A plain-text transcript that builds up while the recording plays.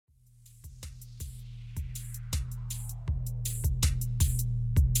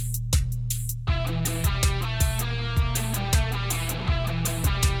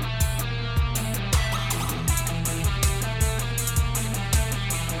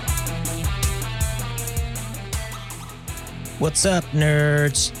What's up,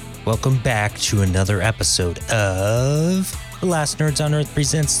 nerds? Welcome back to another episode of The Last Nerds on Earth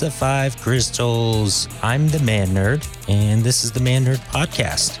presents the 5 Crystals. I'm the Man Nerd, and this is the Man Nerd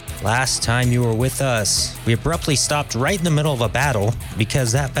Podcast. Last time you were with us, we abruptly stopped right in the middle of a battle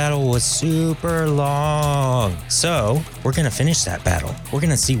because that battle was super long. So, we're going to finish that battle. We're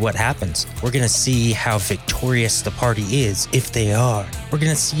going to see what happens. We're going to see how victorious the party is, if they are. We're going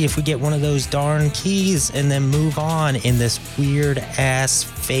to see if we get one of those darn keys and then move on in this weird-ass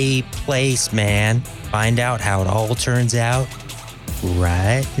Fey place, man. Find out how it all turns out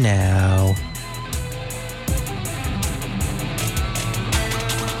right now.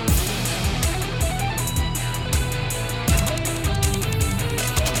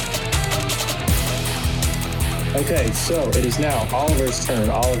 Okay, so it is now Oliver's turn.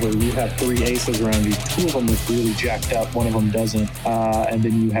 Oliver, you have 3 aces around you. 2 of them look really jacked up. 1 of them doesn't. And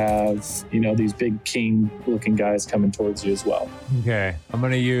then you have, these big king-looking guys coming towards you as well. Okay, I'm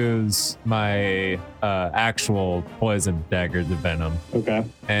going to use my actual poison dagger, the Venom. Okay.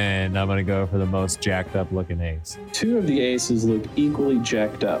 And I'm going to go for the most jacked up looking ace. 2 of the aces look equally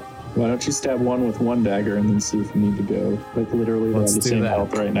jacked up. Why don't you stab one with 1 dagger and then see if you need to go? Like, literally, they're the same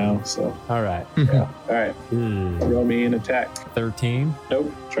health right now, so. All right. Yeah. All right. Roll me an attack. 13. Nope.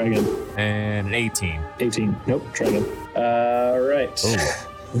 Try again. And an 18. 18. Nope. Try again. All right.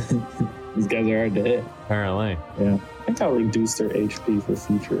 These guys are hard to hit. Apparently. Yeah. I think I'll reduce their HP for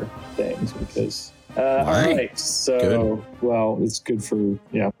future things because... all right. So, well, it's good for,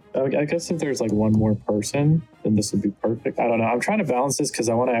 I guess if there's like one more person, then this would be perfect. I don't know. I'm trying to balance this because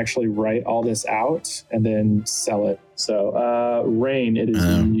I want to actually write all this out and then sell it. So, Rain, it is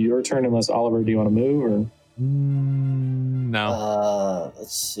your turn unless Oliver, do you want to move or? No.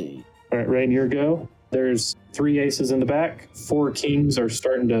 Let's see. All right, Rain, your go. There's 3 aces in the back. 4 kings are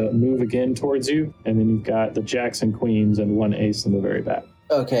starting to move again towards you. And then you've got the jacks and queens and 1 ace in the very back.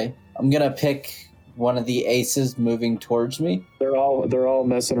 Okay. I'm going to pick one of the aces moving towards me. They're all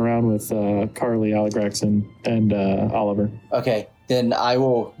messing around with Carly, Aligrax, and Oliver. Okay, then I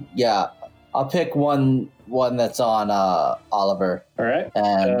will. Yeah, I'll pick one that's on Oliver. All right,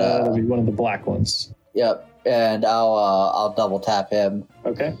 and that'll be one of the black ones. Yep, and I'll double tap him.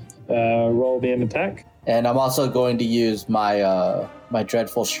 Okay, roll me an attack. And I'm also going to use my my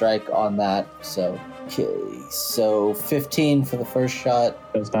dreadful strike on that. So. Okay, so 15 for the first shot.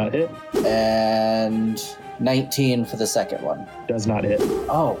 Does not hit. And 19 for the second one. Does not hit.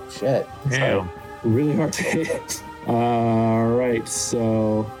 Oh, shit. Damn. Really hard to hit. All right,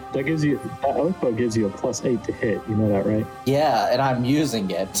 so that Oathbow gives you a +8 to hit. You know that, right? Yeah, and I'm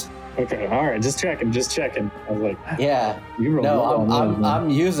using it. Okay, all right, just checking. I was like, yeah. You I'm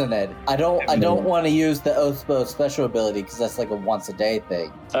using it. I don't want to use the Oathbow special ability because that's like a once a day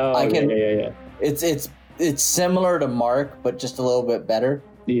thing. Oh, yeah. It's similar to Mark, but just a little bit better.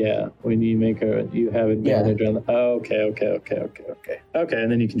 Yeah, when you you have advantage on the... Oh, okay. Okay,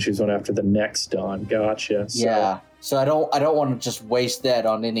 and then you can choose one after the next dawn. Gotcha. So I don't want to just waste that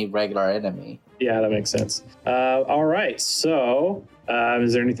on any regular enemy. Yeah, that makes sense. All right, so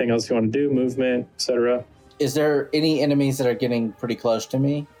is there anything else you want to do? Movement, etc.? Is there any enemies that are getting pretty close to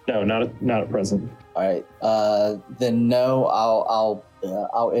me? No, not at present. All right. Then no, I'll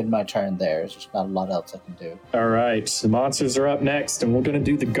end my turn there. There's just not a lot else I can do. All right. The monsters are up next, and we're going to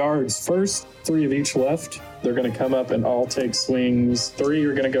do the guards first. 3 of each left. They're going to come up and all take swings. 3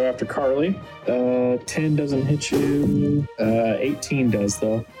 are going to go after Carly. 10 doesn't hit you. 18 does,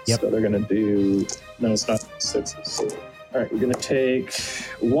 though. Yep. So they're going to do... No, it's not 6s. All right, we're going to take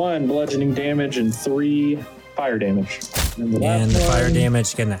 1 bludgeoning damage and 3 fire damage. And the fire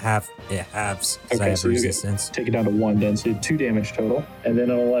damage can halves because I have resistance. Take it down to 1 then, so 2 damage total. And then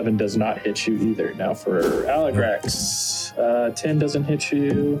an 11 does not hit you either. Now for Aligrax, 10 doesn't hit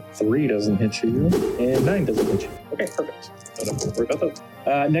you, 3 doesn't hit you, and 9 doesn't hit you. Okay, perfect. Don't have to worry about those.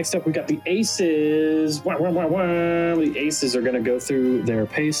 Next up, we got the aces. The aces are going to go through their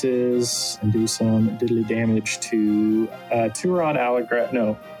paces and do some diddly damage to 2 are on Aligrax.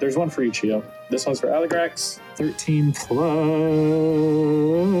 No, there's 1 for each of you. This one's for Aligrax. 13 plus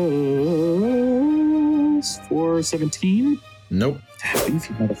 4, 17. Nope.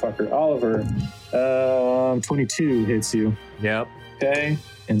 Beefy motherfucker. Oliver, 22 hits you. Yep. Okay,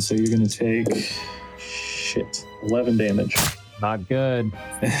 and so you're going to take 11 damage. Not good.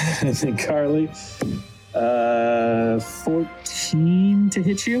 And then Carly, 14 to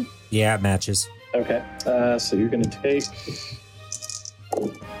hit you. Yeah, it matches. Okay, so you're going to take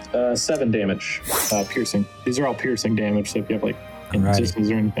 7 damage, piercing. These are all piercing damage, so if you have like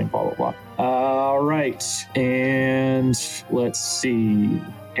resistance or anything, blah, blah, blah. All right, and let's see.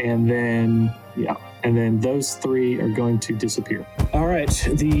 And then, yeah, And then those 3 are going to disappear. All right,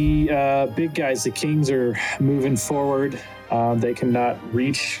 the big guys, the kings, are moving forward. They cannot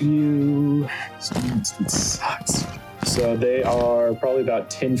reach you. So they are probably about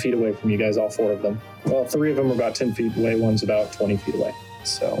 10 feet away from you guys, all 4 of them. Well, 3 of them are about 10 feet away. One's about 20 feet away.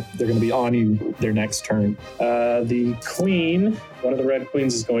 So they're going to be on you their next turn. The queen, one of the red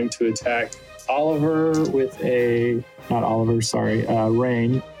queens, is going to attack Oliver with Rain.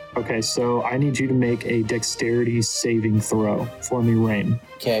 Okay, so I need you to make a dexterity saving throw for me, Rain.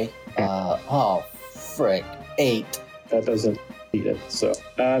 Okay. Oh, frick. 8. That doesn't beat it. So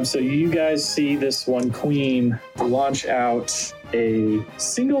you guys see this one queen launch out a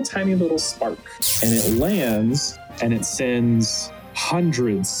single tiny little spark, and it lands and it sends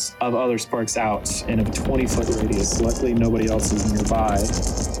hundreds of other sparks out in a 20-foot radius. Luckily, nobody else is nearby.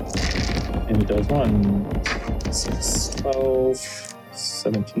 And it does 1, 6, 12,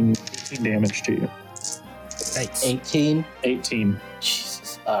 17, 18 damage to you. Nice. 18? 18.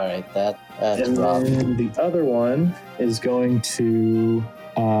 Jesus. All right, that's And rough. then the other one is going to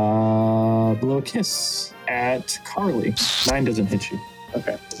blow a kiss at Carly. 9 doesn't hit you.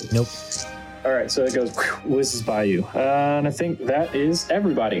 Okay. Nope. All right, so it goes whizzes by you. And I think that is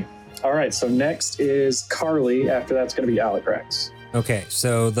everybody. All right, so next is Carly. After that's going to be Aligrax. Okay,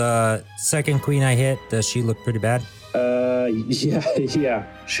 so the second queen I hit, does she look pretty bad? Yeah.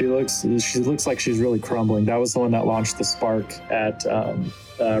 She looks like she's really crumbling. That was the one that launched the spark at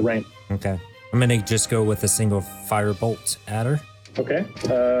Rain. Okay. I'm going to just go with a single firebolt at her. Okay,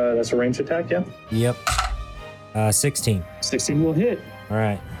 that's a ranged attack, yeah? Yep. 16. 16 will hit. All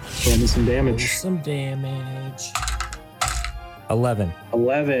right. Roll me some damage. Some damage. 11.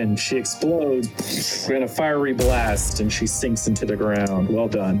 11. She explodes in a fiery blast and she sinks into the ground. Well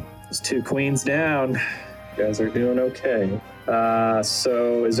done. There's 2 queens down. You guys are doing okay.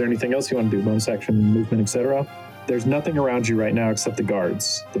 So is there anything else you want to do? Bonus action, movement, etc.? There's nothing around you right now except the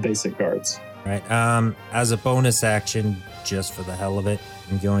guards, the basic guards. All right. As a bonus action, just for the hell of it,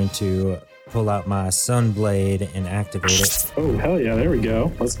 I'm going to pull out my Sunblade and activate it. Oh, hell yeah. There we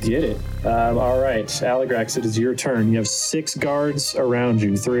go. Let's get it. All right. Aligrax, it is your turn. You have 6 guards around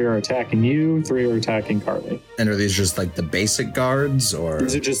you. 3 are attacking you. 3 are attacking Carly. And are these just like the basic guards, or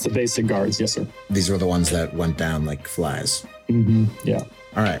These are just the basic guards. Yes, sir. these were the ones that went down like flies? Mm-hmm. Yeah.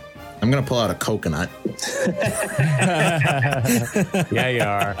 All right. I'm going to pull out a coconut. Yeah, you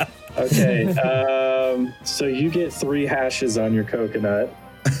are. Okay. So you get 3 hashes on your coconut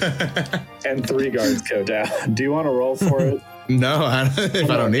and 3 guards go down. Do you want to roll for it? No, if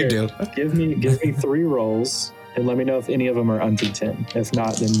I don't need to. Give me 3 rolls and let me know if any of them are under 10. If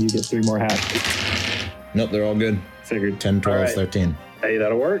not, then you get 3 more hashes. Nope, they're all good. Figured. 10, 12, All right. 13. Hey,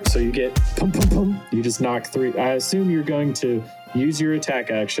 that'll work. So you get pum, pum, pum. You just knock 3. I assume you're going to use your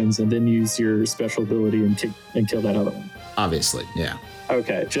attack actions and then use your special ability and kill that other one. Obviously, yeah.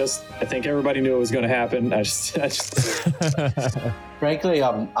 Okay, I think everybody knew it was going to happen. I just Frankly,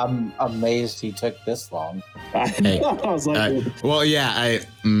 I'm amazed he took this long. I was like, Well, yeah,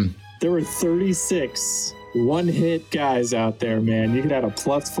 there were 36 one-hit guys out there, man. You could have a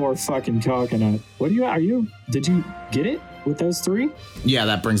 +4 fucking coconut. Did you get it with those 3? yeah,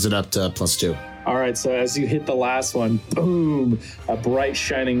 that brings it up to +2. All right, so as you hit the last one, boom, a bright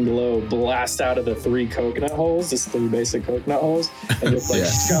shining glow blasts out of the 3 coconut holes, just 3 basic coconut holes, and it Yeah.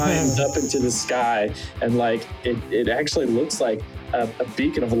 shines up into the sky, and it actually looks like a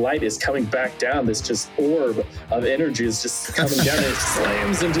beacon of light is coming back down. This just orb of energy is just coming down and it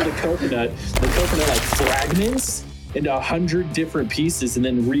slams into the coconut. The coconut fragments into 100 different pieces and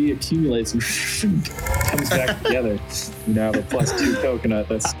then reaccumulates and comes back together. You now have a +2 coconut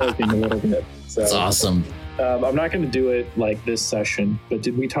that's smoking a little bit. So That's awesome. I'm not going to do it like this session, but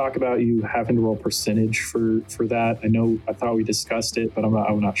did we talk about you having to roll percentage for that? I thought we discussed it, but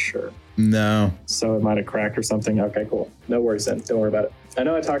I'm not sure. No. So it might have cracked or something. Okay, cool. No worries then. Don't worry about it. I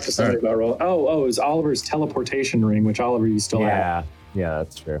know I talked to somebody about roll. Oh, it was Oliver's teleportation ring, which Oliver, you still have. Yeah,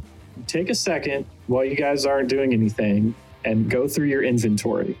 that's true. Take a second while you guys aren't doing anything and go through your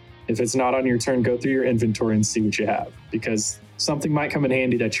inventory. If it's not on your turn, go through your inventory and see what you have, because something might come in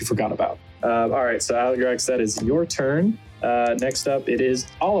handy that you forgot about. All right, so Aligrax, that is your turn. Next up, it is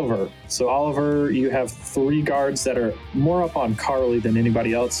Oliver. So Oliver, you have 3 guards that are more up on Carly than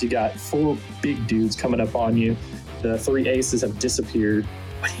anybody else. You got 4 big dudes coming up on you. The 3 aces have disappeared.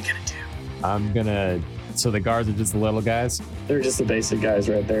 What are you gonna do? So the guards are just the little guys? They're just the basic guys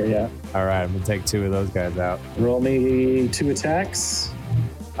right there, yeah. All right, I'm gonna take 2 of those guys out. Roll me 2 attacks.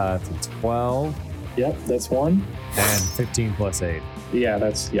 It's a 12 Yep, that's 1. and 15 plus 8. Yeah,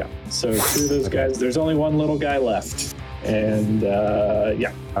 So 2 of those guys, there's only 1 little guy left. And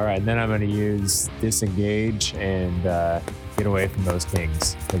Yeah. All right, and then I'm going to use disengage and get away from those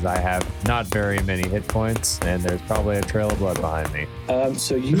kings because I have not very many hit points, and there's probably a trail of blood behind me.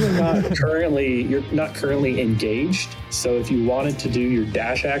 So you are you're not currently engaged. So if you wanted to do your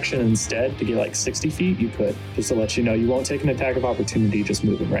dash action instead to get like 60 feet, you could. Just to let you know, you won't take an attack of opportunity just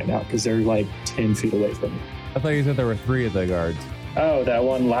moving right now because they're like 10 feet away from you. I thought you said there were 3 of the guards. Oh, that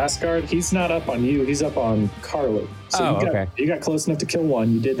one last guard? He's not up on you. He's up on Carly. So you got close enough to kill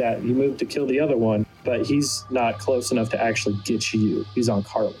one. You did that. You moved to kill the other one, but he's not close enough to actually get you. He's on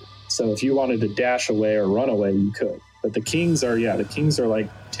Carly. So if you wanted to dash away or run away, you could. But the kings are like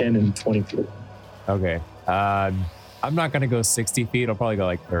 10 and 20 feet away. Okay. I'm not going to go 60 feet. I'll probably go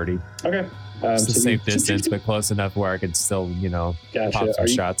like 30. Okay. It's a safe distance, but close enough where I could still, Gotcha. pop some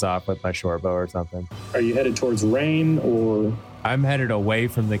shots off with my short bow or something. Are you headed towards Rain or? I'm headed away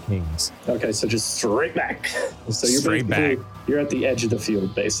from the kings. Okay, so just straight back. So you're Straight back. You're at the edge of the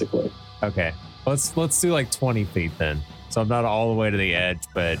field, basically. Okay. Let's do like 20 feet then. So I'm not all the way to the edge,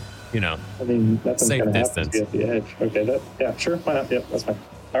 but I mean, that's safe gonna distance. Have to be at the edge. Okay, sure, why not? Yep, that's fine.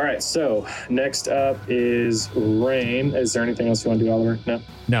 All right, so next up is Rain. Is there anything else you want to do, Oliver? No?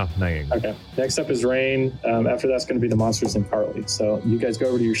 No, not yet. Okay. Next up is Rain. After that's going to be the monsters and Carly. So you guys go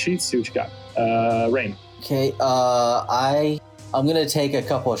over to your sheets, see what you got. Rain. Okay, I'm gonna take a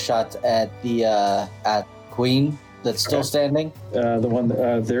couple of shots at the at Queen that's still standing.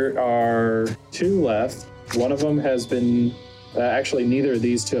 There are 2 left. One of them has been actually neither of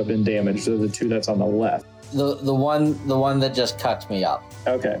these 2 have been damaged. They're the 2 that's on the left. The one that just cut me up.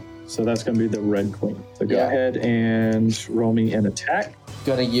 Okay, so that's going to be the Red Queen. So go Yeah. ahead and roll me an attack.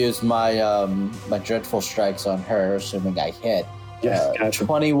 Gonna use my my dreadful strikes on her, assuming I hit. Yeah, gotcha.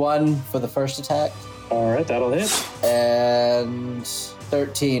 21 for the first attack, All right, that'll hit. and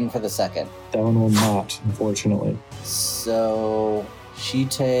 13 for the second. That one will not, unfortunately. So she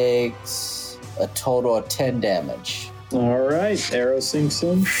takes a total of 10 damage. All right, arrow sinks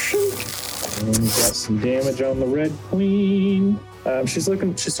in. And we got some damage on the Red Queen. She's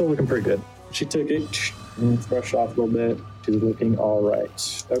still looking pretty good. She took it and brushed off a little bit. She's looking all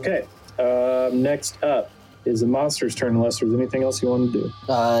right. Okay. Next up is the monster's turn, unless there's anything else you want to do.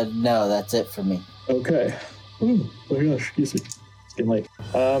 No, that's it for me. Okay. Oh my gosh, excuse me. It's getting late.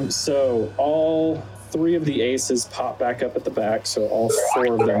 So all 3 of the aces pop back up at the back. So all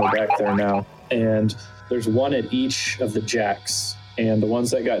 4 of them are back there now. And there's 1 at each of the jacks. And the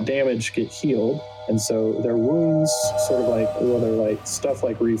ones that got damaged get healed. And so their wounds sort of they're like stuff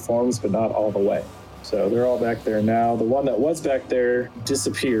like reforms, but not all the way. So they're all back there now. The one that was back there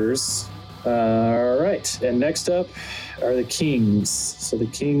disappears. All right. And next up are the kings. So the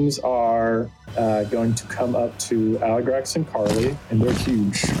kings are going to come up to Aligrax and Carly, and they're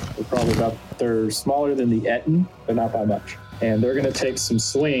huge. They're smaller than the Etten, but not by much. And they're going to take some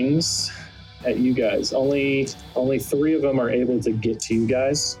swings at you guys. Only 3 of them are able to get to you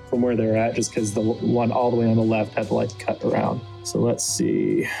guys from where they're at, just because the one all the way on the left had to like cut around. So let's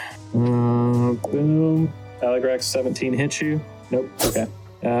see. Boom. Aligrax 17 hits you. Nope. Okay.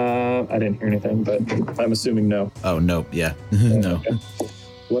 I didn't hear anything, but I'm assuming no. Oh, no. Yeah. No. Okay.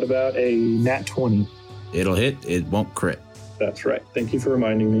 What about a nat 20? It'll hit. It won't crit. That's right. Thank you for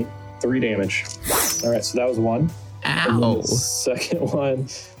reminding me. 3 damage. All right, so that was 1. And then Ow. the second one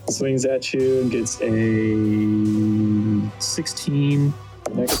swings at you and gets a 16.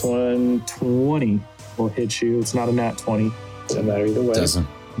 The next one, 20, will hit you. It's not a nat 20. Doesn't matter either way. Doesn't.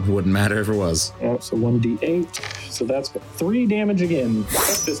 Wouldn't matter if it was. Yep, so 1d8. So that's 3 damage again.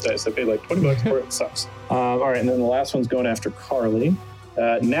 Fuck this dice. I paid like $20 for it. It sucks. All right, and then the last one's going after Carly.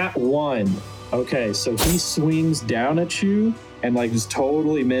 Nat 1. Okay, so he swings down at you and like just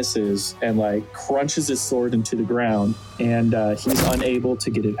totally misses and like crunches his sword into the ground, and he's unable to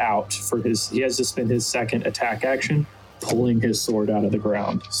get it out he has to spend his second attack action pulling his sword out of the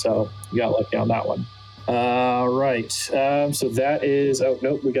ground. So you got lucky on that one. All right. So that is, oh,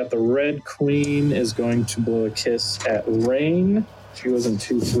 nope. We got the Red Queen is going to blow a kiss at Rain. She wasn't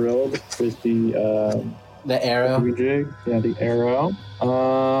too thrilled with the arrow. rejig. Yeah, the arrow.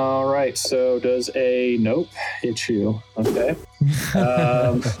 All right. So does a nope hit you? Okay.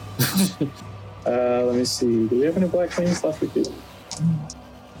 Let me see. Do we have any Black Queens left? We do.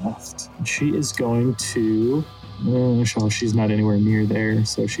 Left. She is going to. She's not anywhere near there,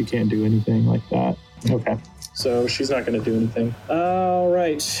 so she can't do anything like that. Okay. So she's not going to do anything. All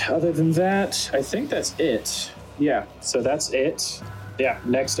right. Other than that, I think that's it. Yeah. So that's it. Yeah.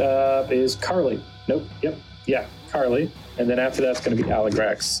 Next up is Carly. Nope. Yep. Yeah. Carly. And then after that's going to be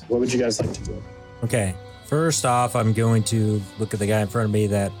Aligrax. What would you guys like to do? Okay. First off, I'm going to look at the guy in front of me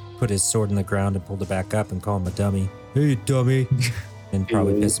that put his sword in the ground and pulled it back up and call him a dummy. Hey, dummy. and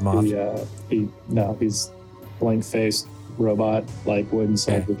probably piss him off. He's blank-faced robot, like wooden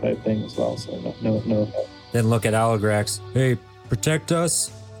soldier type thing as well. So no. Then look at Aligrax. Hey, protect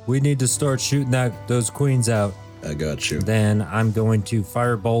us. We need to start shooting those queens out. I got you. Then I'm going to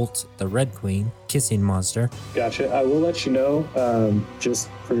firebolt the red queen, kissing monster. Gotcha. I will let you know, just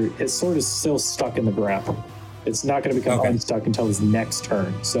for his sword is still stuck in the ground. It's not going to become unstuck until his next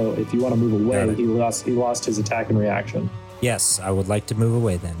turn. So if you want to move away, he lost his attack and reaction. Yes, I would like to move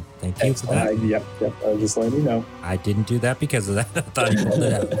away then. Thank you for that. Yep. I was just letting you know. I didn't do that because of that. I thought he pulled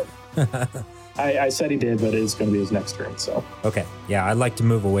it out. I said he did, but it's going to be his next turn. So Okay. Yeah, I'd like to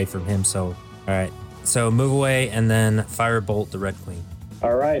move away from him. So, all right. So move away and then firebolt the red queen.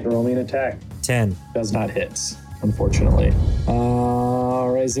 all right, roll me an attack. 10. Does not hit, unfortunately. All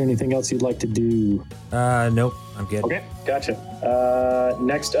right, is there anything else you'd like to do? Nope. I'm good. Okay, gotcha.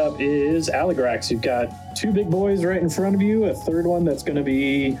 Next up is Aligrax. You've got two big boys right in front of you, a third one that's going to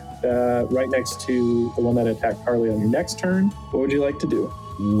be right next to the one that attacked Harley on your next turn. What would you like to do?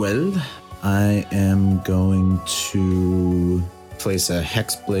 Well, I am going to place a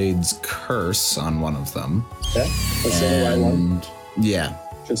Hexblade's Curse on one of them. Okay, let's say the right one. And yeah,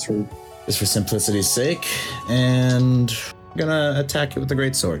 Just for just for simplicity's sake. And I'm gonna attack it with the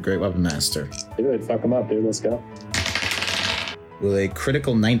Great Sword, Great Weapon Master. do it. Fuck them up, dude. Let's go. Will a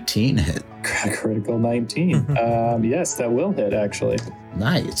critical 19 hit? Critical 19. Yes, that will hit, actually.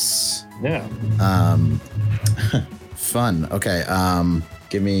 Nice. Yeah. Fun. Okay,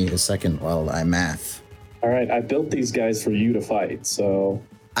 give me a second while I math. All right, I built these guys for you to fight, so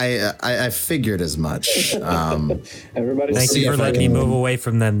I figured as much. everybody. Thank you for letting me move away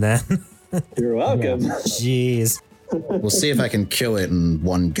from them then. You're welcome. Jeez. We'll see if I can kill it in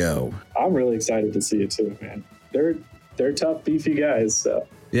one go. I'm really excited to see it too, man. They're tough, beefy guys. So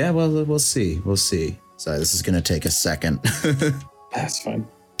Yeah, well, we'll see. We'll see. Sorry, this is gonna take a second. that's fine.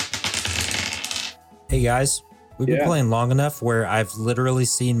 Hey guys, we've been Yeah. playing long enough where I've literally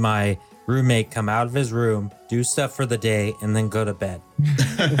seen my roommate come out of his room, do stuff for the day, and then go to bed.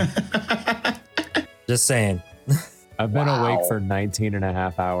 Just saying. I've been Wow. awake for 19 and a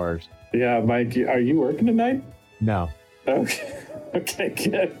half hours. Yeah, Mike, are you working tonight? No, Okay. Okay,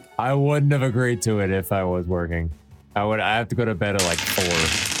 good. I wouldn't have agreed to it if I was working. I have to go to bed at like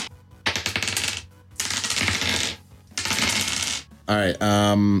 4. All right.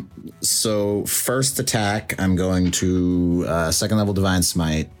 So first attack, I'm going to second level Divine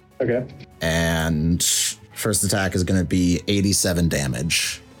Smite, Okay. and first attack is going to be 87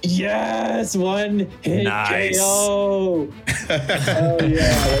 damage. Yes, one hit Nice. KO. Oh yeah,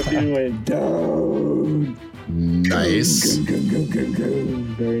 that dude went down. Nice.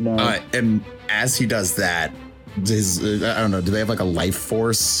 Very nice. And as he does that, his I don't know. Do they have like a life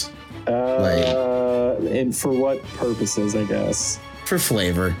force And for what purposes, I guess? for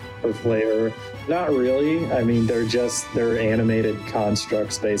flavor? For flavor? Not really. I mean, they're animated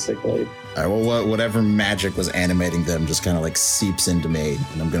constructs, basically. All right. Well, whatever magic was animating them just kind of like seeps into me,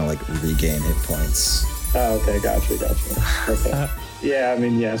 and I'm gonna like regain hit points. Oh, okay, gotcha. Okay. Yeah, I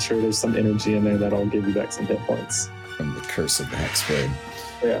mean, yeah, sure. There's some energy in there that'll give you back some hit points. From the curse of the Hexblade.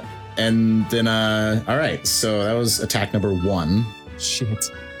 Yeah. And then, all right, so that was attack number 1. Shit.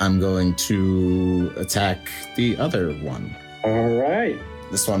 I'm going to attack the other one. All right.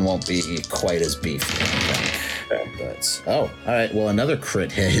 This one won't be quite as beefy, I don't think. Okay. But, all right, well, another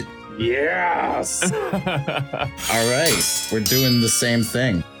crit hit. Yes. All right, we're doing the same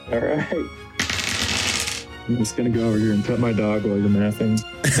thing. All right. I'm just gonna go over here and pet my dog while you're mathing.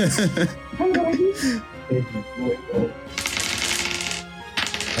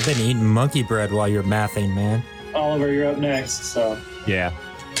 I've been eating monkey bread while you're mathing, man. Oliver, you're up next. So. Yeah.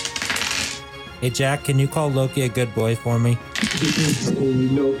 Hey, Jack, can you call Loki a good boy for me?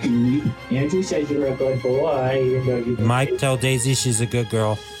 Loki. Andrew says you're a good boy, even though you. Mike, tell Daisy she's a good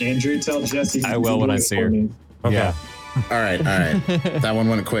girl. Andrew, tell Jesse. I will when I see her. Okay. Yeah. All right. That one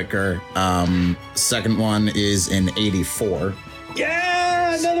went quicker. Second one is in 84.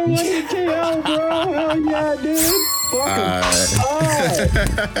 Yeah, another one in KO, bro. Hell yeah, dude. Fucking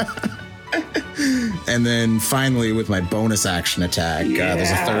And then finally, with my bonus action attack,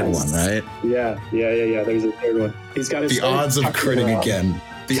 there's a third one, right? Yeah. There's a third one. He's got his. The odds of critting again.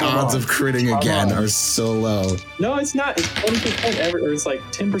 The Come odds on. of critting Come again on. are so low. No, it's not. It's 20% every, or it's like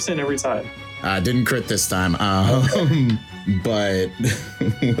 10% every time. Didn't crit this time. But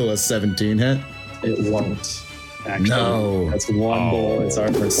will a 17 hit? It won't. Actually, No. that's one goal. It's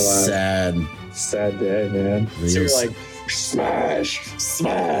our first lap. Sad. Sad day, man. So Real you're like, smash,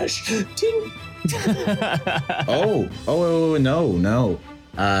 ting. Oh, no.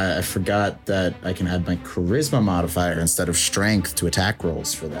 I forgot that I can add my charisma modifier instead of strength to attack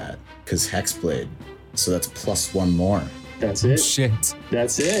rolls for that, because Hexblade. So that's +1 more. That's it. Shit.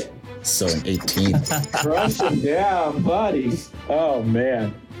 That's it. So an 18. Crush him down, buddy. Oh,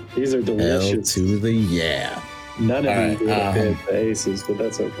 man. These are L delicious. to the yeah. None of All these right, would hit the aces, but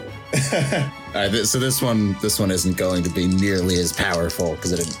that's okay. All right, so this one isn't going to be nearly as powerful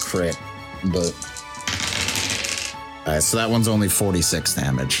because it didn't crit, but all right, so that one's only 46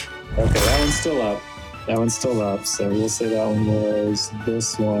 damage. Okay, that one's still up. That one's still up. So we'll say that one was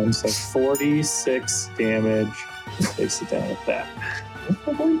this one. So 46 damage. Takes it down with that.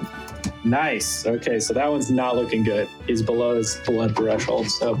 Nice. Okay, so that one's not looking good. He's below his blood threshold,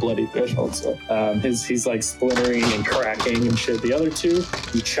 so bloody threshold. So he's like splintering and cracking and shit. The other two,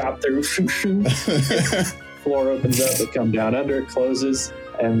 you chop through. Floor opens up, they come down under, it closes,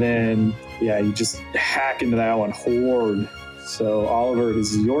 and then you just hack into that one hard. So Oliver, it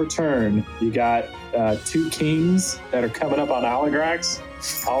is your turn. You got 2 kings that are coming up on Aligrax.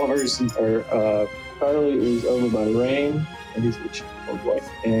 Oliver's or Carly is over by Rain, and he's reaching. Oh boy.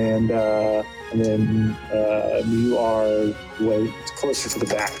 And then you are way closer to the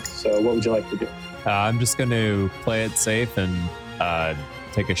back. So what would you like to do? I'm just going to play it safe and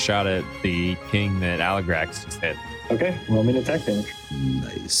take a shot at the king that Aligrax just hit. Okay, roll me an attack damage.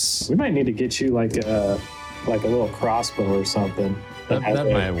 Nice. We might need to get you like a little crossbow or something. That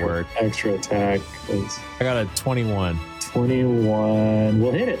has might work. Extra attack. Please. I got a 21. 21.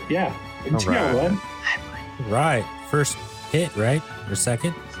 We'll hit it. Yeah. All right. One. Right. First hit, right? Or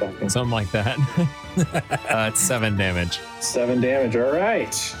second? Second. Something like that. It's 7 damage. 7 damage. All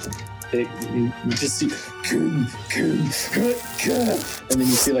right. You just see, and then you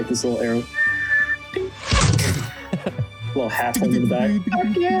see like this little arrow, little halfling in the back.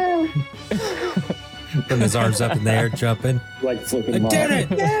 Fuck yeah! Putting his arms up in the air, jumping. Like flipping I them did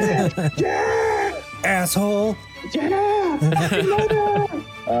off. it! Yeah! Asshole! Yeah!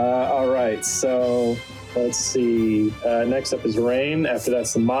 All right. So let's see. Next up is Rain. After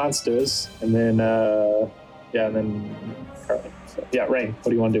that's the monsters, and then and then Carly. So, Rain. What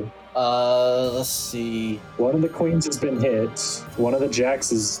do you want to do? Let's see. One of the queens has been hit. One of the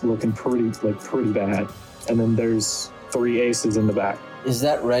jacks is looking pretty bad. And then there's 3 aces in the back. Is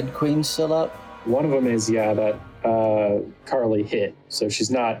that red queen still up? One of them is, that Carly hit. So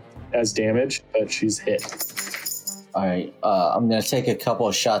she's not as damaged, but she's hit. All right. I'm going to take a couple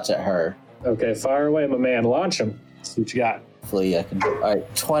of shots at her. Okay, fire away, my man. Launch him. See what you got. Hopefully I can. All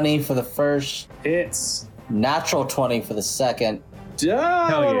right. 20 for the first. Hits. Natural 20 for the second.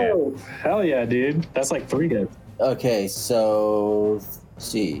 Oh, hell yeah, dude. That's like 3 hits. Okay, so let's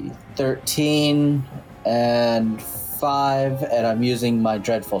see. 13 and 5, and I'm using my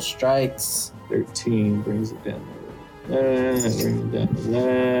Dreadful Strikes. 13 brings it down. Brings it down to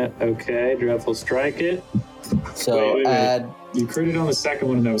that. Okay, Dreadful Strike it. So Wait. add. You critted on the second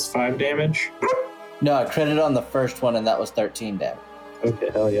one and that was 5 damage? No, I critted on the first one, and that was 13 damage.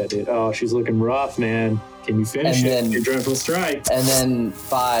 Okay, hell yeah, dude. Oh, she's looking rough, man. Can you finish And it? then- Your Dreadful Strike. And then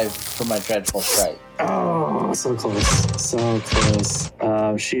 5 for my Dreadful Strike. Oh, so close. So close.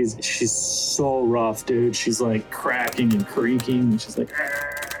 She's so rough, dude. She's like cracking and creaking. And she's like,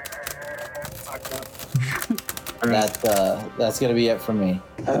 fucked up. All right. That's gonna be it for me.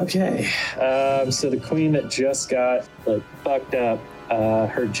 Okay. So the queen that just got like fucked up,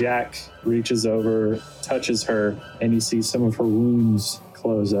 her jack reaches over, touches her, and you see some of her wounds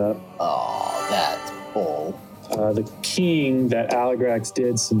close up. Oh, that's bull. The king that Aligrax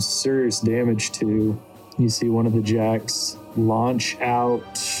did some serious damage to, you see one of the jacks launch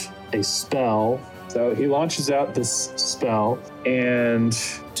out a spell. So he launches out this spell, and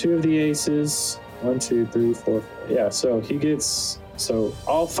 2 of the aces, 1, 2, 3, 4, 5. Yeah, so he gets, so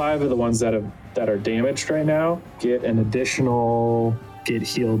all 5 of the ones that are damaged right now get an additional, get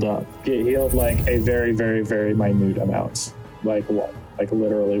healed up. Get healed like a very, very, very minute amount. Like 1, like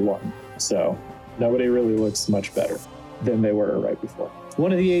literally 1. So nobody really looks much better than they were right before.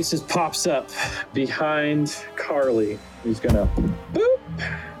 One of the aces pops up behind Carly. He's gonna boop,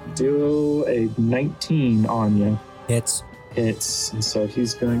 do a 19 on you. Hits. Hits. And so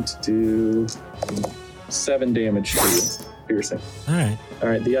he's going to do 7 damage to you. Piercing. All right. All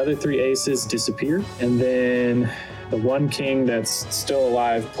right, the other 3 aces disappear. And then the one king that's still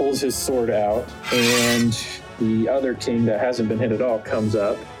alive pulls his sword out. And the other king that hasn't been hit at all comes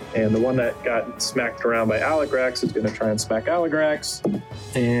up. And the one that got smacked around by Aligrax is going to try and smack Aligrax.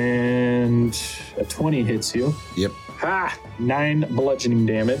 And a 20 hits you. Yep. Ha! 9 bludgeoning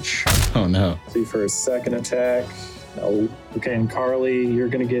damage. Oh no. See for his second attack. No. Okay, and Carly, you're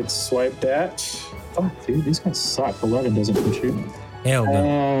going to get swiped at. Fuck, dude, these guys suck. 11 doesn't hit you. Hell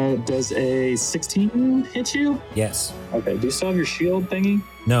no. Does a 16 hit you? Yes. Okay. Do you still have your shield thingy?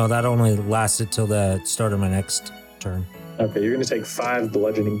 No, that only lasted till the start of my next turn. Okay, you're going to take 5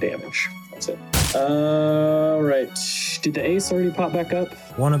 bludgeoning damage. That's it. All right. Did the ace already pop back up?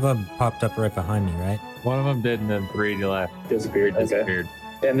 One of them popped up right behind me, right? One of them did, and then 3 left. Disappeared. Okay. Disappeared.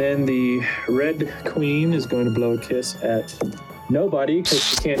 And then the red queen is going to blow a kiss at nobody because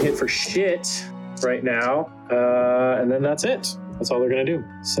she can't hit for shit right now. And then that's it. That's all they're going to do.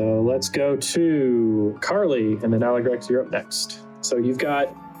 So let's go to Carly, and then Alagrex, you're up next. So you've got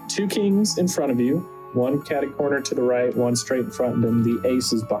 2 kings in front of you, 1 catty corner to the right, 1 straight in front, and then the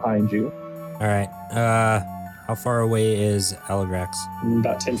ace is behind you. All right. How far away is Alagrex?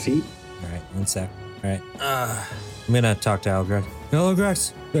 About 10 feet. All right, 1 sec. All right. I'm gonna talk to Alagrex.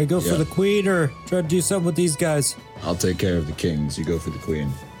 Alagrex, do I go for Yeah. the queen or try to do something with these guys? I'll take care of the kings. You go for the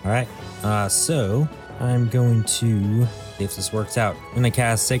queen. All right. So I'm going to see if this works out. I'm gonna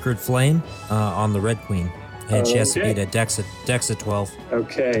cast Sacred Flame on the red queen, and she has to Okay. beat a dex of 12.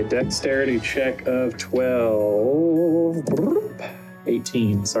 Okay, dexterity check of 12.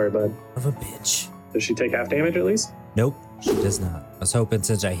 18. Sorry, bud. Of a bitch. Does she take half damage at least? Nope, she does not. I was hoping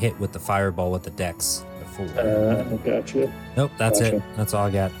since I hit with the fireball with the dex before. Gotcha. Nope, that's it. gotcha. That's all I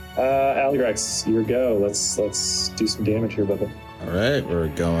got. Alagrex, your go. Let's do some damage here, Bubba. All right, we're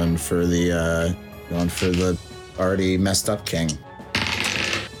going for the already messed up king.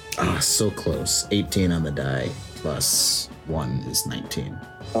 Ah, so close. 18 on the die plus 1 is 19.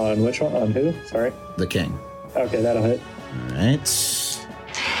 On which one? On who? Sorry. The king. Okay, that'll hit. All right.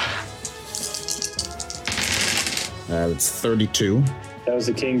 That's 32. That was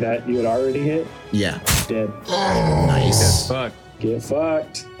the king that you had already hit. Yeah. Dead. Nice. Fuck. Get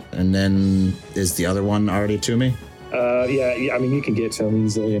fucked. And then is the other one already to me? Yeah. I mean, you can get to him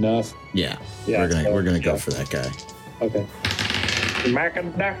easily enough. Yeah. Yeah. We're gonna go yeah. for that guy. Okay. Mack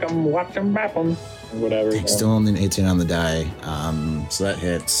 'em, dack 'em, watch 'em, bap 'em, or whatever. Still only an 18 on the die. So that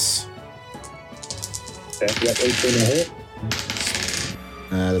hits. Okay, yep, 18 to hit.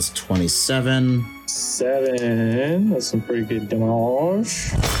 That's 27. 7. That's some pretty good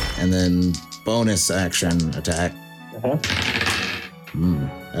damage. And then bonus action attack. Uh-huh.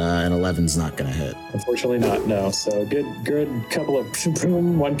 And 11's not gonna hit. Unfortunately not, no. So good couple of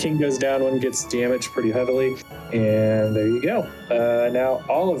boom. One king goes down, one gets damaged pretty heavily. And there you go. Now,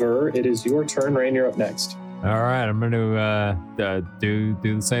 Oliver, it is your turn. Rain, you're up next. All right, I'm going to do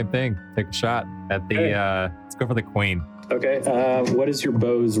the same thing. Take a shot at the. Okay. Let's go for the queen. Okay, what is your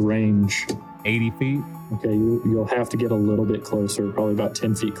bow's range? 80 feet. Okay, you'll have to get a little bit closer, probably about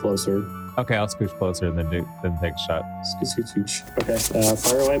 10 feet closer. Okay, I'll scooch closer and then take a shot. Scooch. Okay,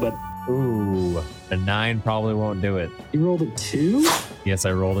 fire away, bud. Ooh, a 9 probably won't do it. You rolled a 2? Yes,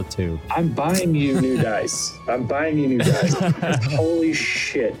 I rolled a 2. I'm buying you new dice. Holy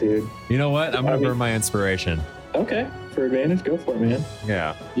shit, dude. You know what? I'm I gonna mean- burn my inspiration. Okay, for advantage, go for it, man.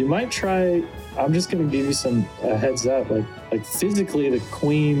 Yeah. You might try. I'm just gonna give you some heads up. Like physically, the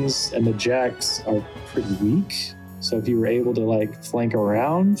queens and the jacks are pretty weak. So if you were able to like flank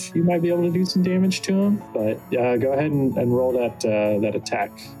around, you might be able to do some damage to them. But go ahead and roll that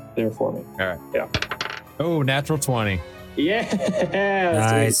attack there for me. All right. Yeah. Oh, natural 20. Yeah.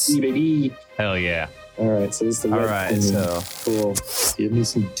 Nice. Baby. Hell yeah. All right. So this is the All red right. queen. So Cool. Give me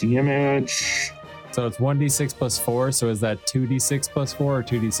some damage. it's 1d6 plus 4. So is that 2d6 plus 4 or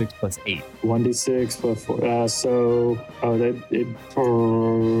 2d6 plus 8? 1d6 plus 4.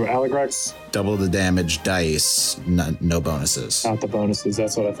 For Alagrex, Double the damage dice. No bonuses. not the bonuses.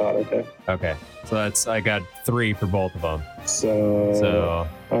 That's what I thought. Okay. Okay. So I got 3 for both of them. So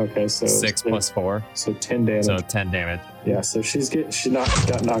okay. So 6 plus 4. So 10 damage. So 10 damage. Yeah. So she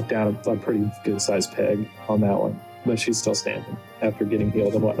got knocked down a pretty good sized peg on that one, but she's still standing after getting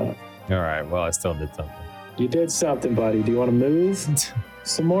healed and whatnot. All right. Well, I still did something. You did something, buddy. Do you want to move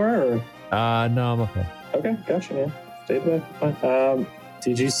some more? Or? No, I'm okay. Okay, gotcha, man. Stay back. Fine.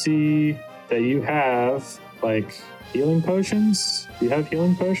 Did you see that you have like healing potions? Do you have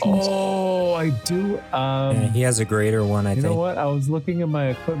healing potions? Oh, I do. Yeah, he has a greater one, I You think. know what? I was looking at my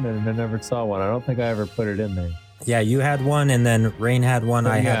equipment and I never saw one. I don't think I ever put it in there. Yeah, you had one, and then Rain had one.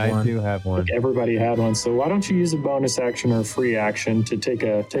 I yeah, had one. I do have one. Everybody had one. So why don't you use a bonus action or a free action to take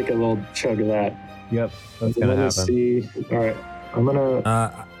a little chug of that? Yep, that's Let gonna me happen. see. All right, I'm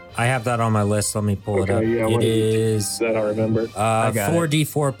gonna. I have that on my list. Let me pull Okay, it up. yeah, what It did you do? is That I remember. I got it.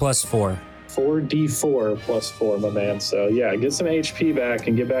 4d4 plus 4. 4d4 plus 4, my man. So yeah, get some HP back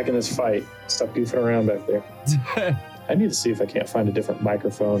and get back in this fight. Stop goofing around back there. I need to see if I can't find a different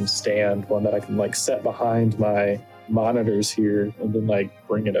microphone stand, one that I can like set behind my monitors here and then like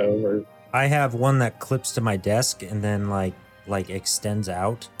bring it over. I have one that clips to my desk, and then like like extends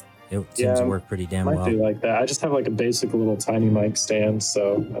out, it seems to work pretty damn Might well. be like that. I just have like a basic little tiny mic stand,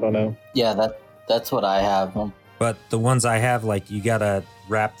 so I don't know. Yeah, that's what I have. But the ones I have, like, you gotta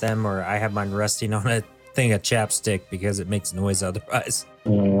wrap them, or I have mine resting on a thing of chapstick because it makes noise otherwise.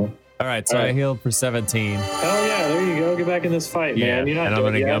 All right, so I healed for 17. Oh yeah, there you go. Get back in this fight, man. You're not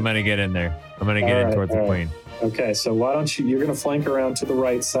and dead yet. I'm gonna get in there. I'm gonna get in towards the queen. Okay, so why don't you're going to flank around to the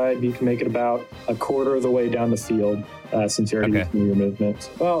right side. You can make it about a quarter of the way down the field since you're already using your movement.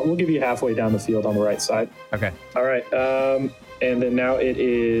 Well, we'll give you halfway down the field on the right side. Okay. All right. And then now it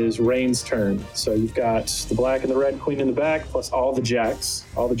is Rain's turn. So you've got the black and the red queen in the back, plus all the jacks.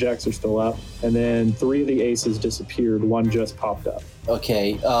 All the jacks are still up. And then 3 of the aces disappeared. 1 just popped up.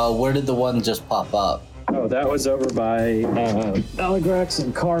 Okay, where did the one just pop up? Oh, that was over by Aligrax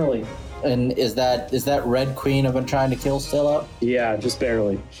and Carly. And is that red queen I've been trying to kill still up? Yeah, just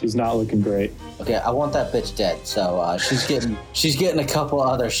barely. She's not looking great. Okay, I want that bitch dead. So she's getting a couple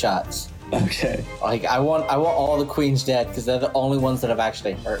other shots. Okay. Like I want all the queens dead because they're the only ones that have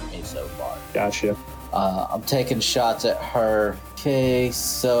actually hurt me so far. Gotcha. I'm taking shots at her. Okay,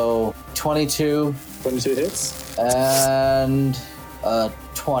 so 22 hits? and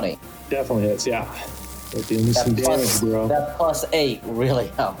 20. Definitely hits, yeah. They're doing me some damage, bro. That +8 really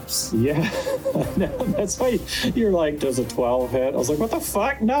helps. Yeah. That's why you're like, does a 12 hit? I was like, what the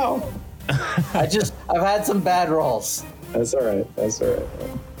fuck? No. I've had some bad rolls. That's all right. That's all right.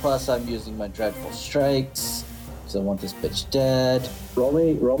 Plus, I'm using my dreadful strikes because I want this bitch dead.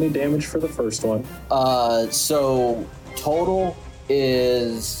 Roll me damage for the first one. So total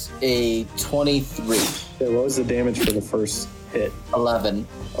is a 23. Okay, what was the damage for the first hit? 11.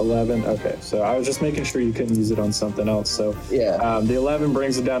 11. Okay, so I was just making sure you couldn't use it on something else. So Yeah. the 11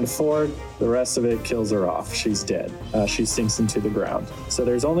 brings it down to 4. The rest of it kills her off. She's dead. She sinks into the ground. So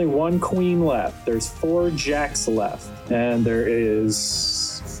there's only 1 queen left. There's 4 jacks left, and there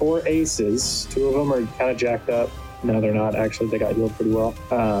is 4 aces. 2 of them are kind of jacked up. No, they're not. Actually, they got healed pretty well.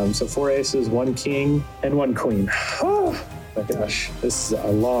 So 4 aces, 1 king, and 1 queen. Oh my gosh, this is a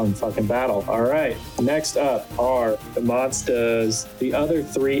long fucking battle. All right, next up are the monsters. The other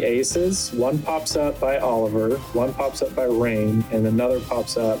 3 aces. 1 pops up by Oliver, 1 pops up by Rain, and another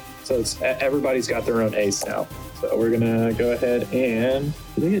pops up. So it's everybody's got their own ace now. So we're gonna go ahead and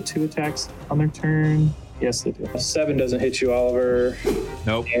do they get 2 attacks on their turn? Yes, they do. A 7 doesn't hit you, Oliver.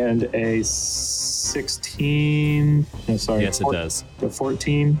 Nope. And a 16. No, sorry. Yes, it does. A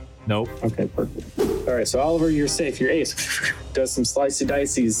 14. Nope. Okay, perfect. All right, so Oliver, you're safe. Your ace does some slicey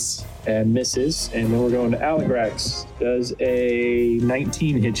dices and misses, and then we're going to Aligrax. Does a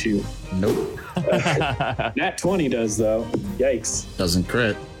 19 hit you? Nope. Nat 20 does though. Yikes. Doesn't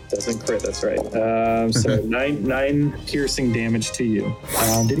crit. Doesn't crit. That's right. So nine piercing damage to you.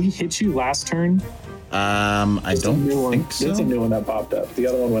 Did he hit you last turn? I don't think so. It's a new one that popped up. The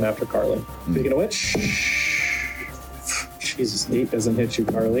other one went after Carly. Speaking of which, Jesus, 8 doesn't hit you,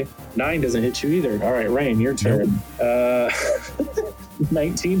 Carly. 9 doesn't hit you either. All right, Rain, your turn.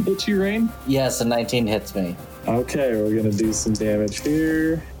 19 hit you, Rain? Yes, a 19 hits me. Okay, we're gonna do some damage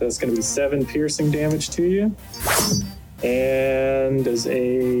here. That's gonna be 7 piercing damage to you. And does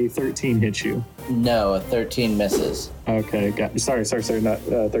a 13 hit you? No, a 13 misses. Okay, sorry, not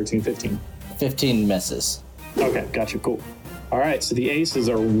 13, 15. 15 misses. Okay, gotcha, cool. All right, so the aces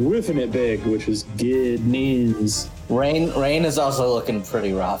are whiffing it big, which is good news. Rain is also looking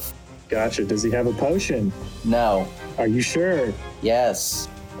pretty rough. Gotcha. Does he have a potion? No. Are you sure? Yes.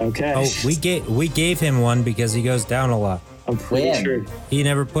 Okay. Oh, we gave him one because he goes down a lot. I'm pretty When? sure. He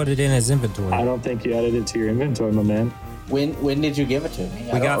never put it in his inventory. I don't think you added it to your inventory, my man. When did you give it to me?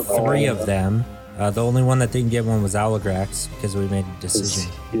 We got 3 of them. The only one that didn't get one was Aligrax because we made a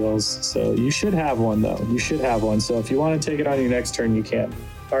decision. Heals. So you should have one, though. You should have one. So if you want to take it on your next turn, you can.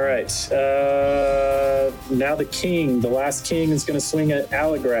 All right. Now the king. The last king is going to swing at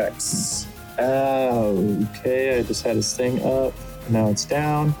Aligrax. Okay. I just had his thing up. Now it's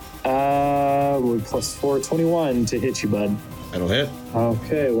down. With +4, 21 to hit you, bud. That'll hit.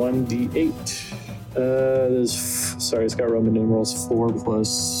 Okay, 1d8. Sorry, it's got Roman numerals. 4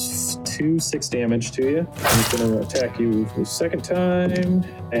 plus 2, 6 damage to you. He's going to attack you the second time,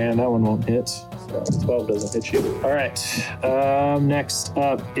 and that one won't hit. So 12 doesn't hit you. All right. Next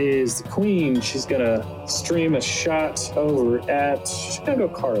up is the queen. She's going to stream a shot over at. She's going to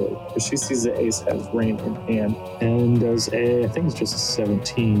go Carly because she sees the ace has Rain in hand and does I think it's just a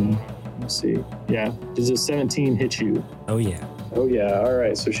 17. Let's see. Yeah. Does a 17 hit you? Oh, yeah. Oh yeah, all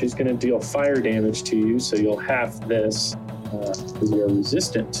right. So she's going to deal fire damage to you, so you'll half this because you're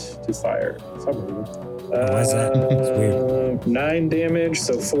resistant to fire. Why is that? It's weird. 9 damage,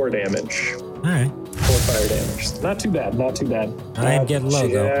 so 4 damage. All right. 4 fire damage. Not too bad, not too bad. I'm getting low,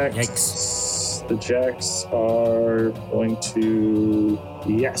 though. Jacks- Yikes. The Jacks are going to...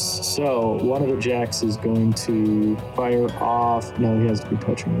 Yes. So one of the Jacks is going to fire off... No, he has to be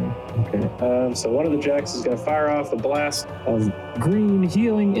touching me. Okay. So one of the Jacks is going to fire off a blast of green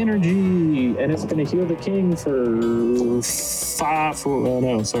healing energy, and it's going to heal the king for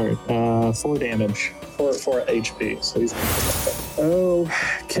 4 damage. 4 HP. So he's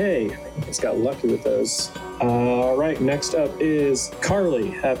okay. He's got lucky with those. All right. Next up is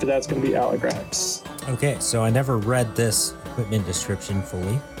Carly. After that's going to be Aligrax. Okay, so I never read this equipment description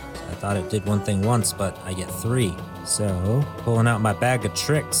fully. I thought it did one thing once, but I get 3. So, pulling out my bag of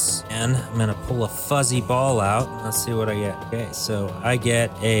tricks, and I'm gonna pull a fuzzy ball out. Let's see what I get. Okay, so I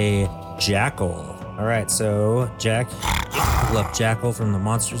get a jackal. All right, so pull up jackal from the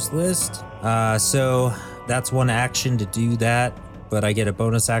monsters list. So that's one action to do that, but I get a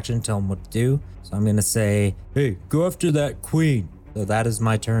bonus action to tell him what to do. So I'm gonna say, hey, go after that queen. So that is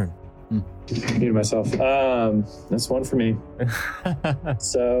my turn. Muted myself. That's one for me.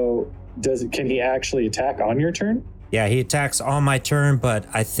 So, can he actually attack on your turn? Yeah, he attacks on my turn, but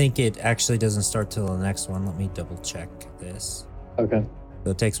I think it actually doesn't start till the next one. Let me double check this. Okay.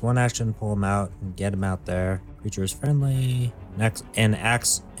 So it takes one action to pull him out and get him out there. Creature is friendly. And it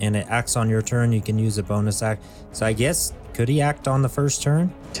acts on your turn. You can use a bonus act. So I guess, could he act on the first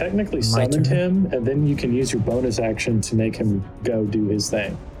turn? Technically My summoned turn? him, and then you can use your bonus action to make him go do his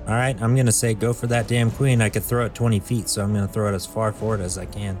thing. All right, I'm going to say go for that damn queen. I could throw it 20 feet, so I'm going to throw it as far forward as I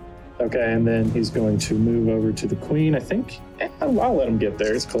can. Okay, and then he's going to move over to the queen, I think. I'll let him get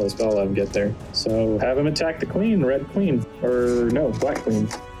there. It's close, but I'll let him get there. So have him attack the queen, red queen. Or no, black queen.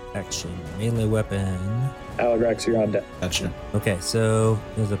 Action, melee weapon. Aligrax, you're on deck. Gotcha. Okay, so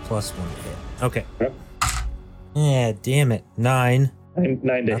there's a +1 hit. Okay. Yep. Yeah, damn it. 9. 9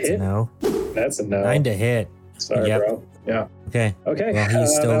 to That's hit? a no. That's a no. 9 to hit. Sorry, Yep. bro. Yeah. Okay. Okay. Well,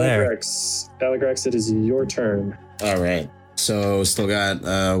 he's still there. Aligrax, it is your turn. All right. So still got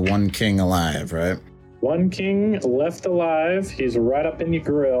one king alive, right? One king left alive. He's right up in your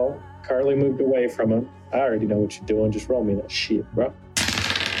grill. Carly moved away from him. I already know what you're doing. Just roll me that shit, bro.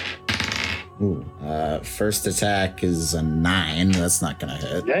 Ooh. First attack is a 9. That's not gonna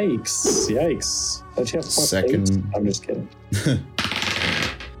hit. Yikes. Yikes. Don't you have plus Second- 8? I'm just kidding.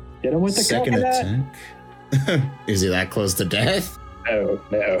 Get him with the Second coconut. attack. Is he that close to death? No.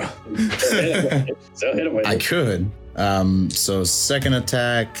 So hit him with I it. could. So second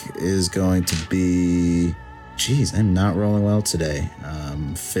attack is going to be. Jeez, I'm not rolling well today.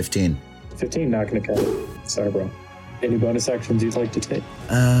 15. 15, not going to cut it. Sorry, bro. Any bonus actions you'd like to take?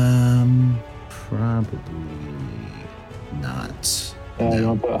 Probably not. You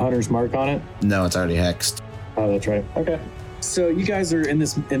want to put Hunter's Mark on it? No, it's already hexed. Oh, that's right. Okay. So you guys are in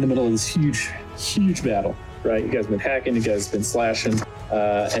the middle of this huge battle, right? You guys have been hacking, you guys have been slashing,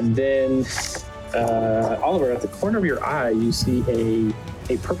 and then Oliver, at the corner of your eye, you see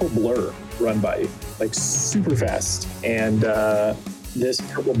a purple blur run by you, like super fast, and this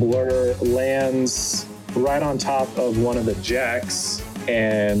purple blur lands right on top of one of the jacks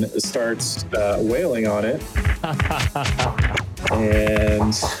and starts wailing on it,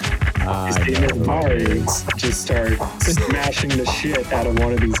 and. His Mars just start smashing the shit out of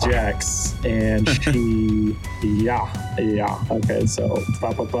one of these jacks, and she, okay, so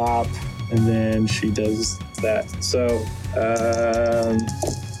pop, and then she does that. So,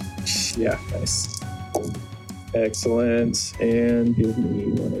 yeah, nice, excellent, and give me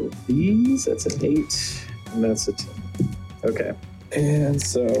one of these. That's an 8, and that's a 10. Okay, and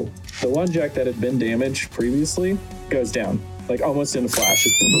so the one jack that had been damaged previously goes down. Like almost in a flash,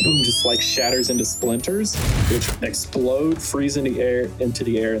 just like shatters into splinters, which explode, freeze into the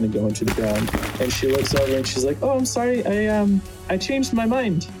air, and then go into the ground. And she looks over and she's like, "Oh, I'm sorry, I changed my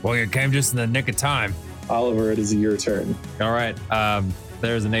mind." Well, you came just in the nick of time. Oliver, it is your turn. All right.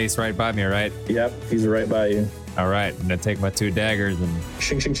 There's an ace right by me, right? Yep, he's right by you. All right. I'm gonna take my 2 daggers and.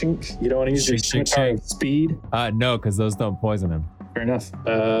 Shink, shink, shink. You don't want to use your Shink, shink, scimitar shink. of speed. No, because those don't poison him. Fair enough.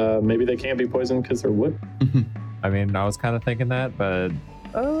 Maybe they can't be poisoned because they're wood. I mean, I was kind of thinking that, but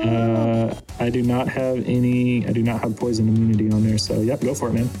I do not have poison immunity on there. So yep, go for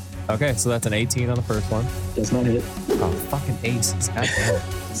it, man. okay. So that's an 18 on the first one. Does not hit. Oh, fucking aces! God damn it.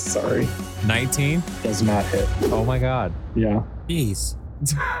 Sorry, 19. does not hit. Oh my god. Yeah. Jeez.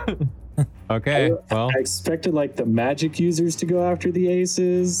 Okay. Well, I expected like the magic users to go after the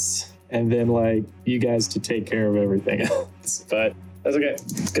aces and then like you guys to take care of everything else. But that's okay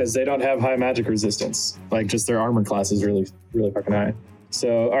because they don't have high magic resistance. Like just their armor class is really, really fucking high.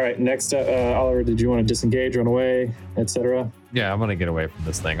 So, all right, next up, Oliver, did you want to disengage, run away, etc.? Yeah, I'm gonna get away from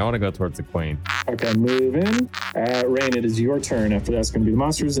this thing. I want to go towards the queen. Okay, move in. Rain, it is your turn. After that's going to be the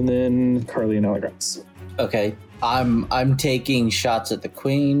monsters, and then Carly and Aligrax. Okay, I'm taking shots at the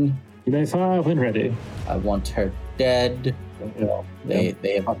queen. You may fire when ready. I want her dead.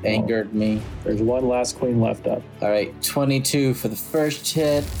 They have angered me. There's one last queen left up. All right, 22 for the first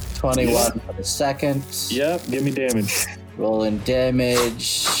hit, 21 for the second. Yep, give me damage. Rolling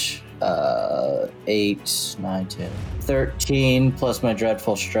damage. 8, 9, 10, 13 plus my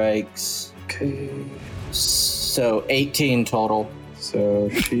dreadful strikes. Okay. So 18 total. So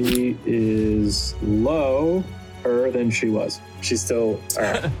she is lower than she was. She's still all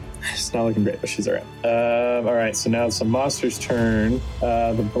right. She's not looking great, but she's all right. All right, so now it's the monster's turn.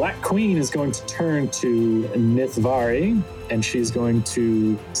 The Black Queen is going to turn to Nithvari, and she's going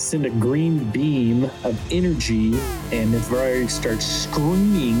to send a green beam of energy, and Nithvari starts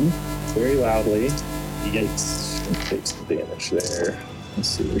screaming very loudly. Yikes. Take some damage there. Let's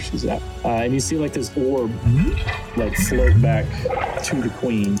see where she's at. And you see like this orb like float back to the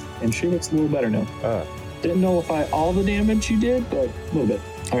queen, and she looks a little better now. Didn't nullify all the damage you did, but a little bit.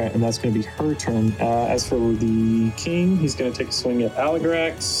 All right, and that's going to be her turn. As for the king, he's going to take a swing at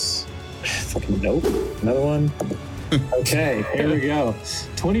Aligrax. Fucking nope. Another one. Okay, here we go.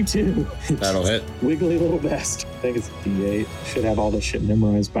 22. That'll hit. Wiggly little best. I think it's a D8. Should have all this shit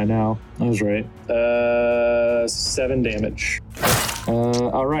memorized by now. I was right. 7 damage.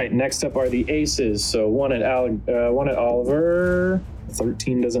 All right, next up are the aces. So one at Oliver.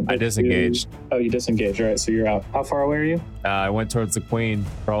 13 doesn't. I disengaged. Oh, you disengaged. All right, so you're out. How far away are you? I went towards the queen,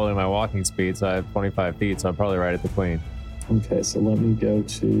 probably my walking speed, so I have 25 feet, so I'm probably right at the queen. Okay, so let me go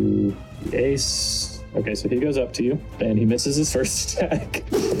to the ace. Okay, so he goes up to you, and he misses his first attack.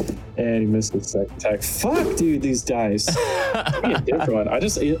 And he missed his second attack. Fuck, dude, these dice. Give me a different one. I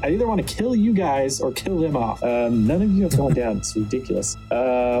either want to kill you guys or kill them off. None of you have gone down. It's ridiculous.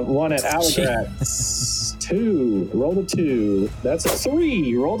 One at Aligrax. 2. Rolled a 2. That's a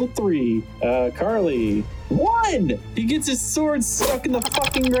 3. Rolled a 3. Carly. 1. He gets his sword stuck in the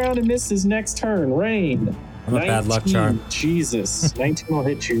fucking ground and missed his next turn. Rain. I'm a bad luck charm. Jesus. 19 will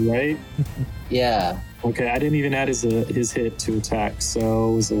hit you, right? Yeah. Okay, I didn't even add his hit to attack,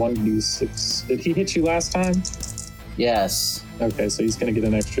 so it was a 1d6. Did he hit you last time? Yes. Okay, so he's going to get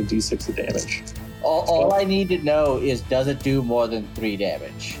an extra d6 of damage. All I need to know is, does it do more than 3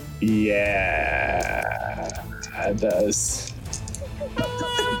 damage? Yeah, it does.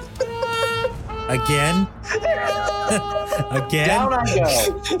 Again? Again? Down I go.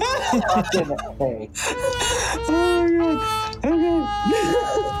 Fucking A. Oh my god.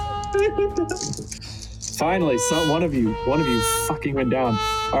 Finally, one of you fucking went down.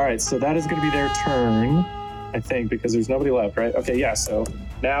 All right, so that is going to be their turn, I think, because there's nobody left, right? Okay, yeah. So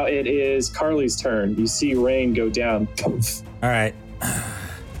now it is Carly's turn. You see Rain go down. All right.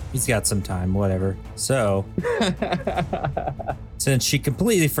 He's got some time, whatever. So, since she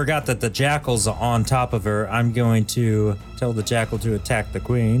completely forgot that the jackal's on top of her, I'm going to tell the jackal to attack the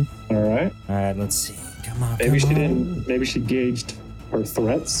queen. All right. All right, let's see. Come on. Maybe come she on. didn't. Maybe she gauged her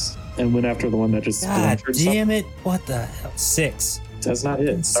threats and went after the one that just. God damn it! What the hell? 6. Does not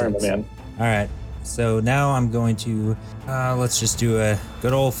hit. Sorry, my man. All right. So now I'm going to let's just do a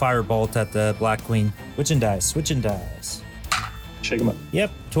good old firebolt at the Black Queen. Switching dice. Shake him up.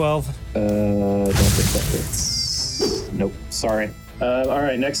 Yep, 12. Don't think that hits. Nope. Sorry. All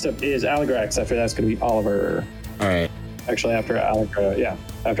right. Next up is Aligrax. After that's going to be Oliver. All right. Actually, after Aligrax,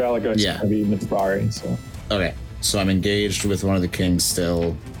 After Aligrax, it's Yeah. going to be Nithvari. So. Okay. So I'm engaged with one of the kings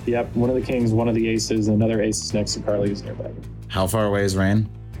still. Yep. One of the kings, one of the aces, another ace is next to Carly who's nearby. How far away is Rain?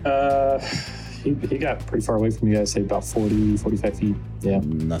 He got pretty far away from you guys, say about 40, 45 feet. Yeah.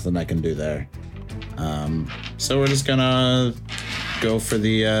 Nothing I can do there. So we're just gonna go for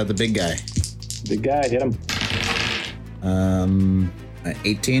the big guy. Big guy, hit him.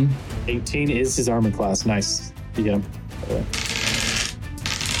 18. 18 is his armor class. Nice. You get him.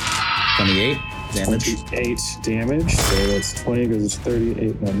 28 damage. 28 damage. So that's 20 goes to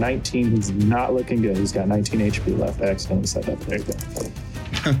 38. No, 19. He's not looking good. He's got 19 HP left. I accidentally said that. There you go.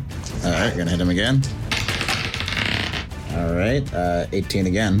 All right, gonna hit him again. All right, 18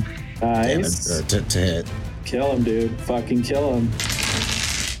 again. Nice. Damage, or to hit. Kill him, dude. Fucking kill him.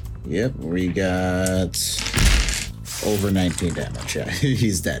 Yep, we got over 19 damage. Yeah,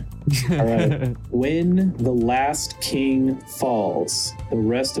 he's dead. All right. When the last king falls, the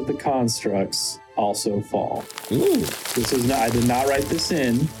rest of the constructs also fall. Ooh. This is not, I did not write this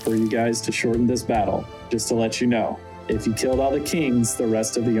in for you guys to shorten this battle, just to let you know. If you killed all the kings, the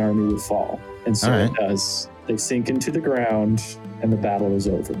rest of the army would fall. And so All right. it does. They sink into the ground and the battle is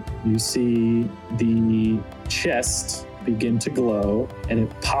over. You see the chest begin to glow, and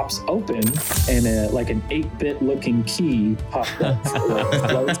it pops open, and like an 8-bit looking key pops up,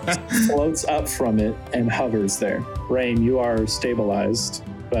 floats up from it, and hovers there. Rain, you are stabilized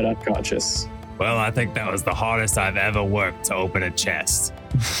but unconscious. Well, I think that was the hardest I've ever worked to open a chest.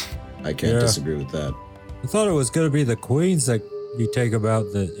 I can't disagree with that. I thought it was going to be the queens that you take about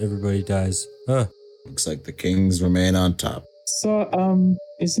that everybody dies. Looks like the kings remain on top. So,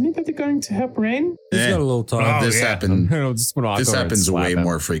 is anybody going to help Rain? He's got a little time. This yeah. happened. Just wanna walk This over and happens slap way him.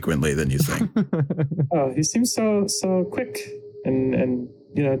 more frequently than you think. Oh, he seems so quick and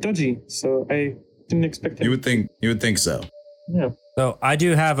dodgy. So I didn't expect him. You would think so. Yeah. So I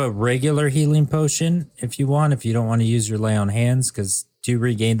do have a regular healing potion if you don't want to use your lay on hands, because do you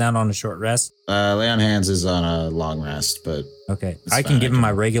regain that on a short rest? Lay on hands is on a long rest, but Okay. It's I fine, can give I him can-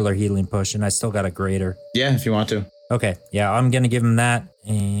 my regular healing potion. I still got a greater. yeah, if you want to. Okay. Yeah, I'm going to give him that.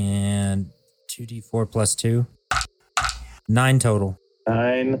 And 2d4 plus 2. 9 total.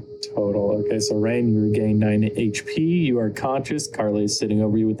 9 total. Okay, so Rain, you regain 9 HP. You are conscious. Carly is sitting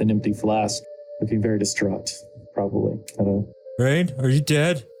over you with an empty flask, looking very distraught. Probably. I don't know. Rain, are you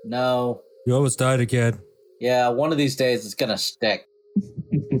dead? No. You almost died again. Yeah, one of these days it's gonna stick.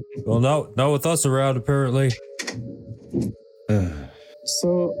 Well, no, not with us around, apparently.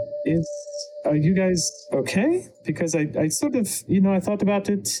 So, are you guys okay? Because I sort of, I thought about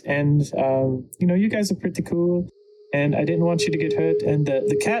it, and, you guys are pretty cool, and I didn't want you to get hurt, and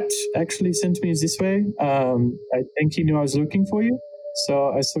the cat actually sent me this way. I think he knew I was looking for you, so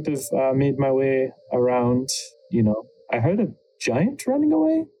I sort of made my way around, I heard a giant running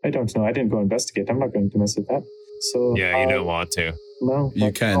away? I don't know. I didn't go investigate. I'm not going to mess with that. So, Yeah, you don't want to. No.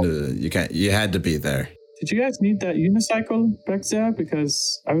 You had to be there. Did you guys need that unicycle back there?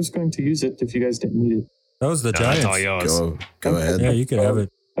 Because I was going to use it if you guys didn't need it. That was the No, that's all Giants. yours. Go ahead. Yeah, you could have it.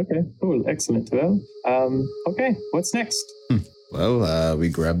 Okay, cool. Excellent. Well, okay, what's next? Well, we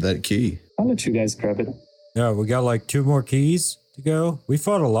grabbed that key. I'll let you guys grab it. Yeah, we got like 2 more keys to go. We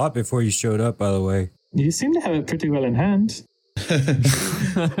fought a lot before you showed up, by the way. You seem to have it pretty well in hand.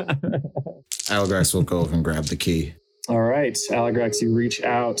 Algrax will go over and grab the key. All right, Aligrax, you reach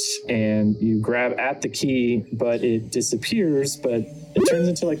out and you grab at the key, but it disappears, but it turns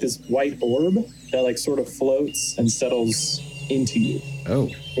into like this white orb that like sort of floats and settles into you. Oh.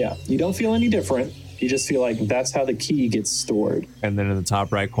 Yeah, you don't feel any different. You just feel like that's how the key gets stored. And then in the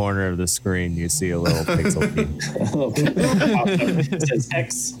top right corner of the screen, you see a little pixel key. It says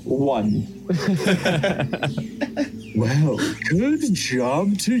X1. Well, good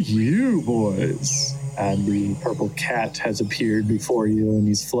job to you, boys. And the purple cat has appeared before you, and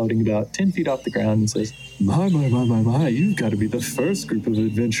he's floating about 10 feet off the ground and says, My, you've got to be the first group of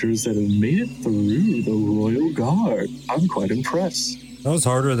adventurers that have made it through the Royal Guard. I'm quite impressed. That was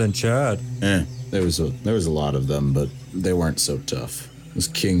harder than Chad. There was a lot of them, but they weren't so tough. Those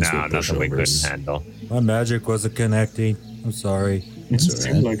kings No, were nothing we couldn't pushovers. handle. My magic wasn't connecting. I'm sorry. It It's all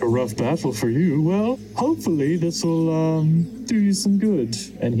seemed right. like a rough battle for you. Well, hopefully this will do you some good.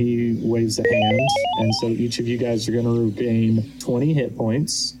 And he waves a hand, and so each of you guys are going to regain 20 hit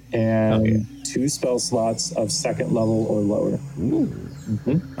points and 2 spell slots of 2nd level or lower.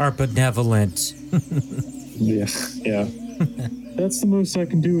 Are benevolent. Yeah. That's the most I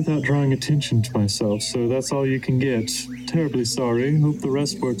can do without drawing attention to myself, so that's all you can get. Terribly sorry. Hope the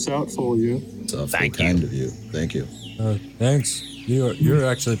rest works out for you. It's awfully Thank you. kind of you. Thank you. Thanks. You're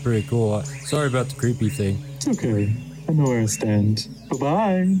actually pretty cool. Sorry about the creepy thing. It's okay. I know where I stand.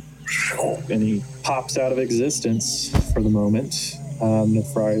 Bye-bye. And he pops out of existence for the moment.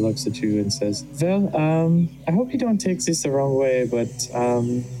 Nefrari looks at you and says, Well, I hope you don't take this the wrong way, but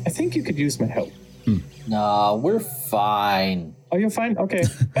I think you could use my help. Nah, we're fine. Oh, you're fine? Okay.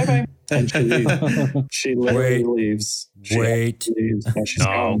 Bye-bye. And she leaves. She literally leaves. She Wait. leaves. No, she's No,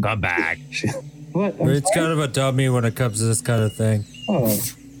 gone. come back. What? I'm It's sorry? kind of a dummy when it comes to this kind of thing. Oh,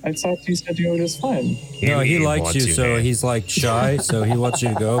 I thought you said you were just fine. No, he likes wants you, so there. he's like shy, so he wants you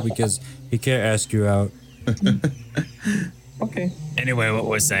to go because he can't ask you out. Okay. Anyway, what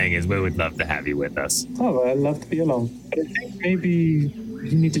we're saying is we would love to have you with us. Oh, well, I'd love to be along. But I think maybe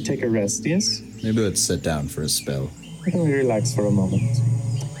you need to take a rest, yes? Maybe let's sit down for a spell. Why don't we relax for a moment?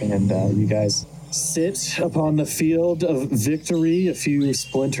 And you guys sit upon the field of victory, a few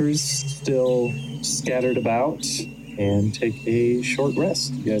splinters still scattered about, and take a short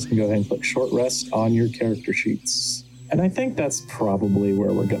rest. You guys can go ahead and click short rest on your character sheets. And I think that's probably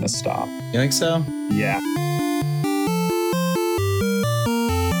where we're going to stop. You think so? Yeah.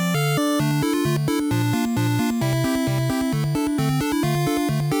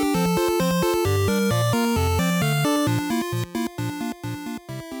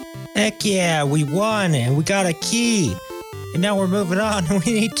 Heck yeah, we won and we got a key. And now we're moving on and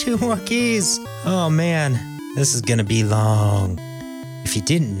we need 2 more keys. Oh man, this is gonna be long. If you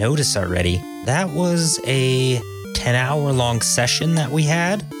didn't notice already, that was a 10-hour-long session that we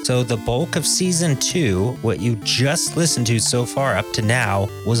had. So the bulk of season 2, what you just listened to so far up to now,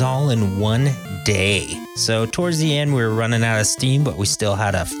 was all in one day. So towards the end, we were running out of steam, but we still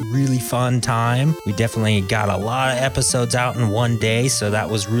had a really fun time. We definitely got a lot of episodes out in one day, so that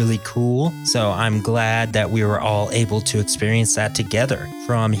was really cool. So I'm glad that we were all able to experience that together.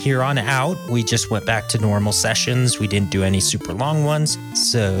 From here on out, we just went back to normal sessions. We didn't do any super long ones.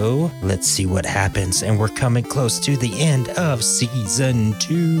 So let's see what happens. And we're coming close to the end of season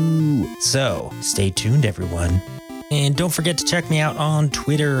 2. So stay tuned, everyone. And don't forget to check me out on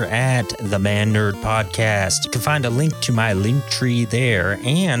Twitter at The Man Nerd Podcast. You can find a link to my link tree there,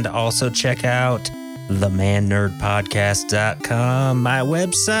 and also check out themannerdpodcast.com, my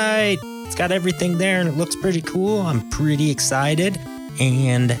website. It's got everything there and it looks pretty cool. I'm pretty excited.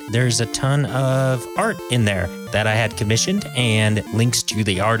 And there's a ton of art in there that I had commissioned and links to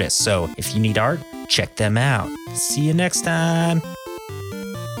the artists. So if you need art, check them out. See you next time.